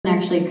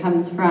actually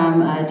comes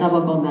from a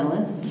double gold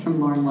medalist. This is from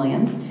Lauren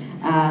Williams.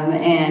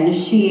 And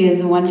she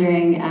is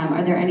wondering,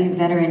 are there any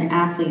veteran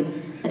athletes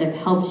that have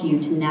helped you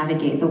to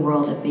navigate the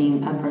world of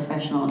being a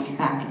professional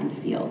track and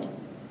field?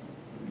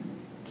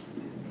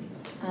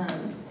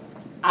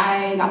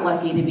 I got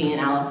lucky to be in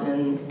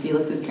Allison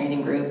Felix's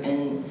training group,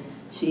 and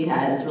she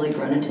has really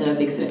grown into a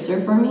big sister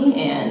for me.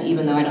 And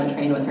even though I don't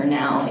train with her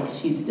now, like,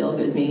 she still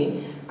gives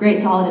me great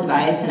solid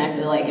advice. And I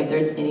feel like if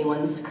there's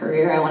anyone's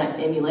career I want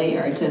to emulate,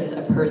 or just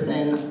a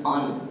person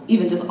on,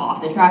 even just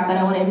off the track that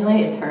I want to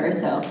emulate, it's her.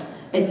 So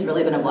it's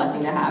really been a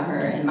blessing to have her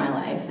in my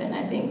life. And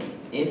I think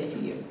if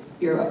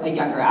you're a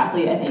younger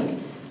athlete, I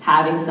think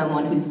having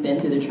someone who's been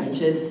through the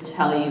trenches to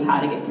tell you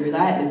how to get through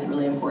that is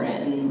really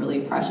important and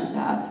really precious to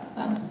have.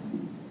 So.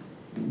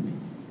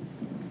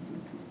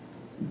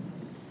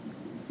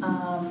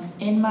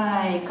 In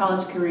my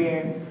college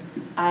career,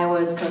 I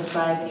was coached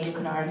by Benita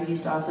Kennard, who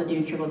used to also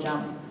do triple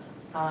jump,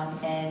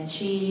 and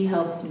she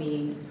helped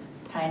me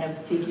kind of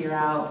figure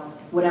out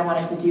what I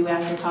wanted to do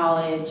after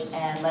college,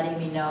 and letting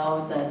me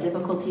know the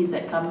difficulties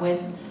that come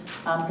with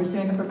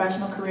pursuing a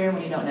professional career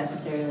when you don't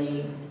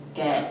necessarily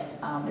get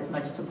as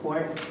much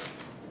support.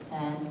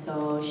 And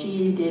so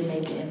she did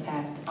make an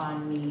impact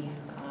on me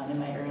in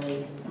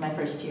my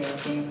first year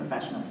of being a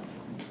professional.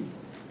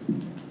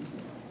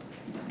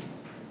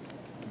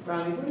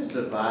 Ronnie, what is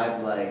the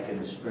vibe like in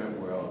the sprint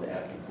world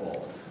after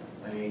Bolt?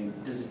 I mean,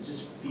 does it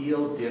just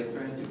feel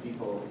different? Do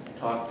people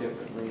talk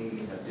differently,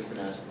 have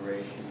different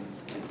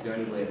aspirations? Is there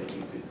any way that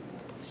you could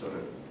sort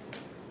of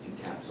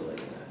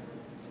encapsulate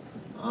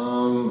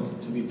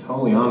that? To be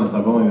totally honest,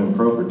 I've only been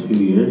pro for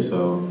 2 years,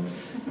 so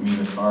I mean,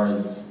 as far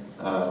as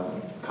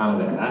kind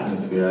of the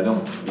atmosphere, I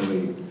don't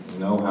really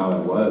know how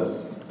it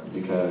was,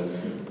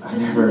 because I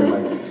never,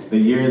 like, the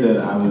year that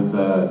I was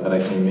that I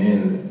came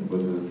in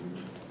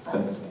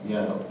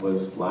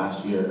was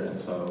last year, and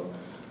so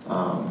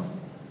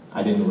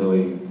I didn't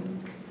really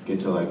get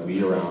to like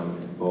be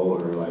around Bull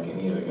or like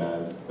any of the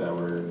guys that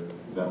were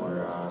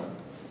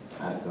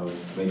at those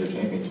major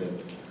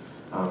championships.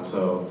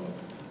 So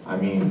I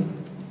mean,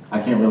 I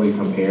can't really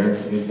compare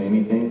it to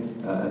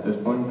anything at this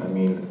point. I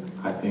mean,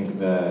 I think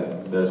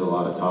that there's a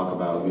lot of talk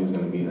about who's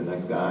going to be the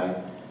next guy,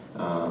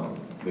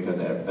 because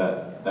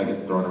that gets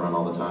thrown around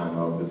all the time.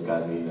 Oh, this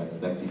guy's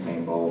the next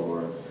Usain Bolt,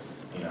 or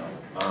you know.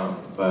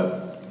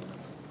 But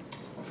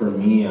for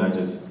me, I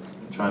just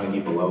trying to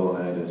keep a level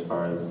head as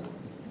far as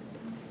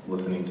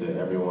listening to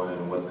everyone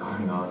and what's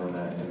going on in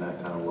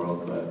that kind of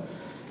world. But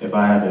if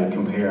I had to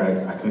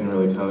compare, I couldn't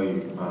really tell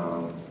you.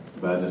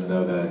 But I just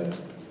know that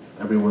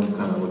everyone's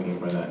kind of looking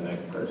for that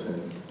next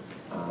person,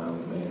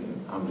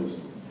 and I'm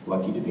just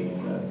lucky to be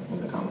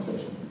in the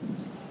conversation.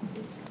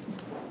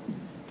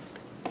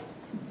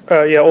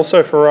 Yeah,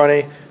 also for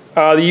Ronnie,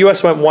 the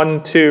US went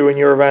 1-2 in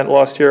your event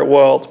last year at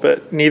Worlds,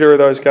 but neither of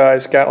those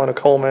guys, Gatlin or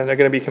Coleman, are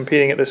going to be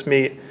competing at this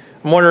meet.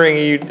 I'm wondering,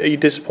 are you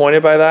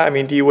disappointed by that? I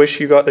mean, do you wish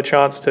you got the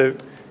chance to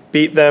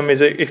beat them?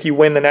 If you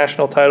win the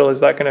national title, is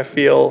that going to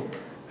feel,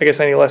 I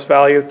guess, any less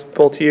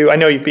valuable to you? I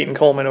know you've beaten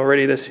Coleman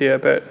already this year,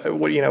 but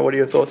what are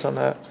your thoughts on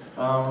that?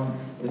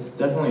 It's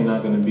definitely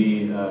not going to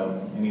be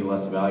any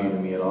less value to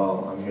me at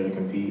all. I'm here to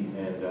compete,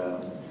 and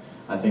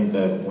I think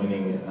that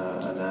winning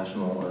a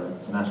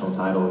national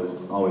title is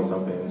always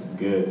something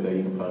good that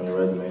you can put on your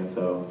resume. And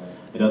so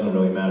it doesn't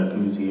really matter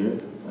who's here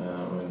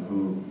and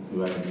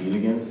who I compete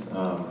against.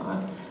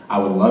 I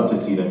would love to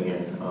see them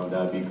here. That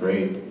would be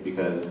great,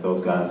 because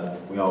those guys,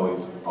 we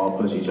always all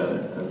push each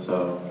other, and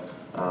so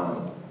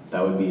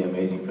that would be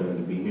amazing for them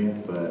to be here.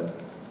 But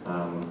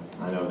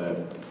I know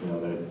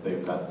that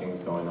they've got things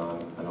going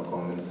on. I know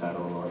Coleman's had a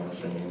lower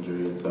hamstring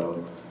injury, and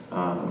so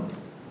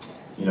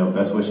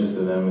best wishes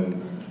to them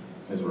and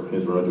his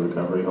road to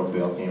recovery.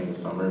 Hopefully I'll see him this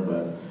summer,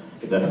 but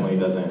it definitely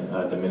doesn't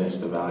diminish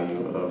the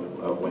value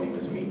of winning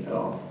this meet at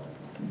all.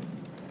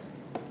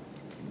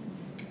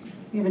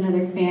 We have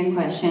another fan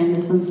question.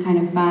 This one's kind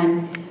of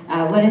fun.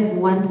 What is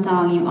one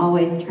song you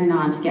always turn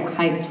on to get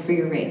hyped for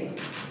your race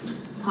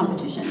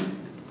competition?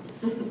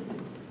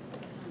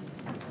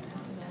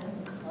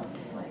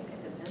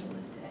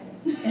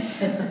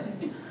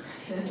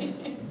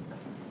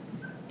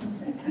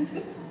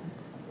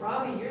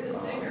 Robbie, you're the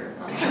singer.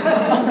 God.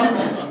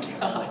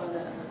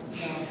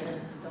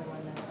 The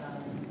one that's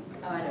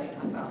oh, I know you're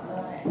talking about.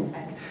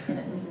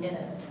 In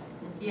it.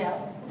 Yeah.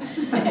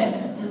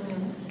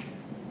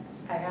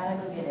 I gotta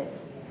go get it.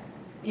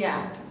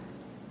 Yeah.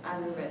 I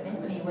move it.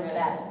 Miss me with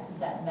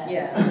that mess.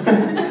 Yeah.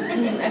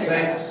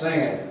 Sing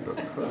it.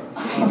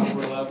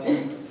 We're allowed to.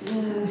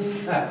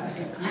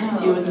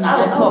 You was not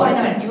I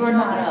know. You were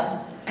not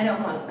up. I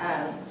don't want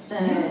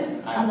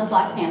On the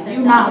Black Panther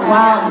You're not soundtrack.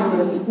 wild. You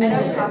were. I know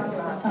you're talking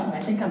about.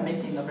 I think I'm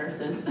mixing the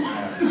verses.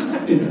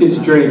 It's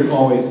Drake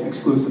always,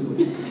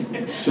 exclusively.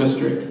 Just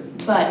Drake.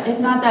 But if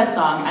not that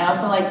song, I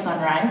also like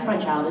Sunrise by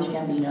Childish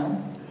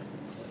Gambino.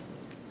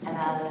 And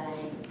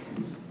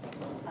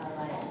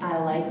I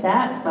like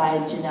that by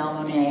Janelle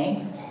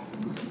Monáe.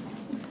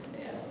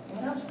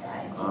 What else,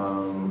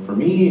 guys? For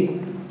me,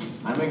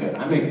 I make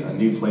a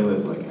new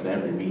playlist like at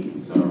every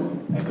meet. So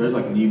if there's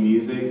like new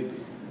music,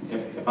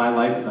 if if I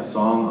like a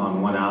song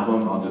on one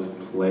album, I'll just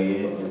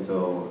play it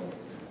until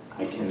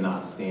I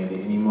cannot stand it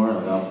anymore.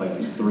 Like I'll play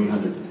like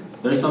 300.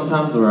 There's some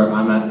times where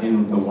I'm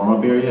in the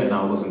warm-up area and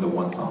I'll listen to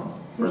one song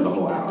for the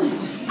whole hour.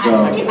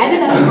 So, I did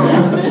that with the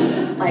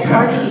list. Like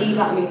Cardi B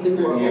got me through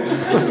worlds.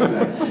 Yeah,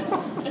 exactly.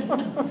 I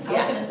was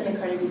gonna sing a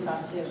Cardi B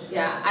song too.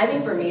 Yeah, I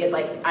think for me it's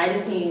like I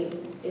just need,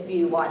 if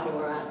you watch me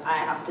warm up, I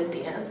have to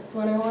dance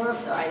when I warm up,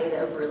 so I need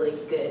a really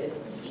good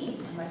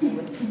beat.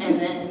 And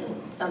then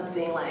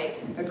something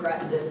like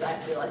aggressive, so I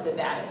feel like the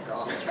baddest girl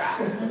on the track.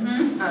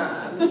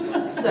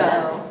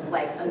 So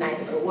like a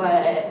Nice for What,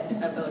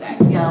 a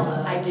Bodak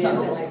Yellow, I do.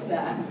 something like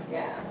that.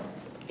 Yeah.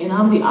 And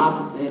I'm the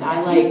opposite.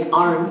 I like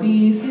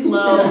R&B, she's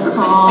slow, chill.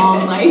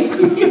 calm, like.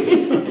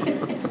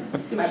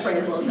 So my friend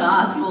is a little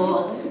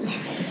gospel.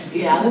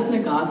 Yeah, I listen to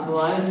gospel.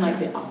 I'm like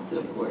the opposite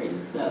of Kori,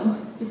 so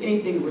just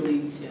anything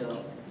really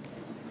chill.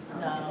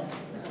 No.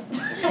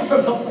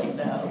 Probably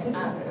no.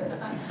 Ask her.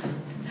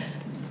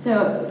 So,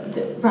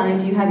 Ronnie,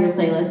 do you have your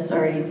playlist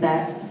already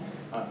set?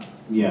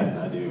 Yes,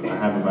 I do. I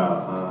have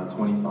about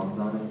 20 songs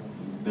on it.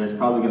 There's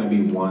probably going to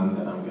be one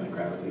that I'm going to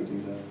gravitate to,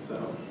 though.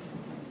 So,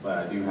 but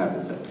I do have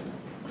it set.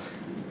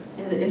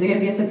 Is it going to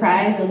be a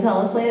surprise? You'll tell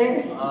us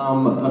later?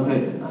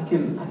 Okay, I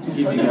can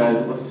give you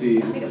guys. Let's see.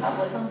 I think it's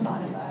public on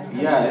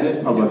Spotify. Yeah, it is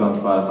public on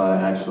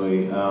Spotify,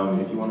 actually.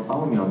 If you want to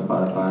follow me on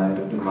Spotify,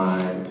 my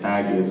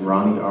tag is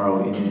Ronnie,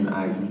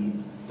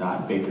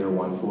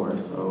 RONNIE.Baker14.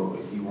 So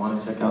if you want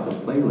to check out the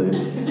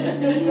playlist,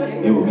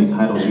 it will be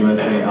titled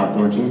USA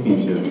Outdoor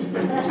Championships. So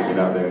you can check it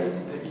out there.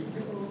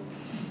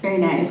 Very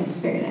nice,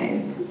 very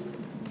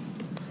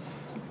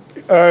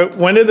nice.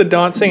 When did the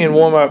dancing and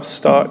warm-ups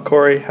start,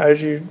 Kori? How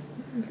did you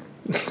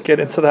get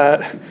into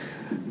that?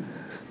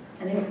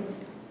 I think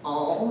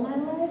all my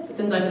life,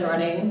 since I've been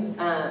running,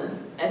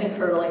 I think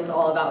hurdling's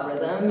all about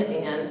rhythm,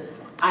 and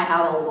I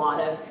have a lot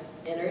of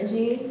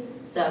energy,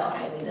 so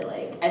I need to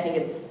I think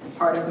it's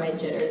part of my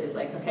jitters is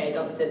like, okay,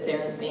 don't sit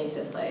there and think,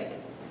 just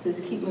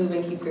keep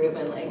moving, keep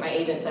grooving. Like my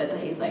agent says,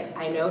 he's like,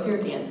 I know if your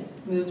dance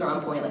moves are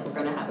on point, like we're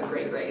gonna have a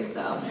great race,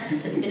 so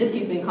it just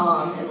keeps me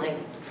calm and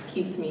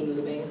keeps me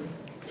moving.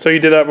 So you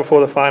did that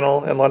before the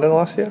final in London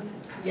last year?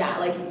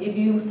 Yeah, if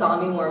you saw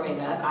me warming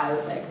up, I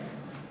was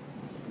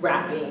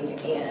rapping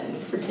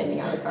and pretending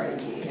I was Cardi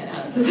B, and I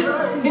was just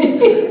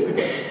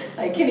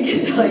I can't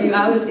tell you,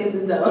 I was in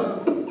the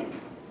zone.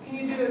 Can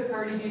you do a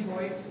Cardi B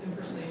voice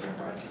impersonation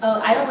for us? Oh,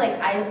 I don't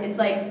it's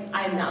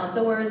I mouth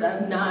the words,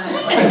 I'm not.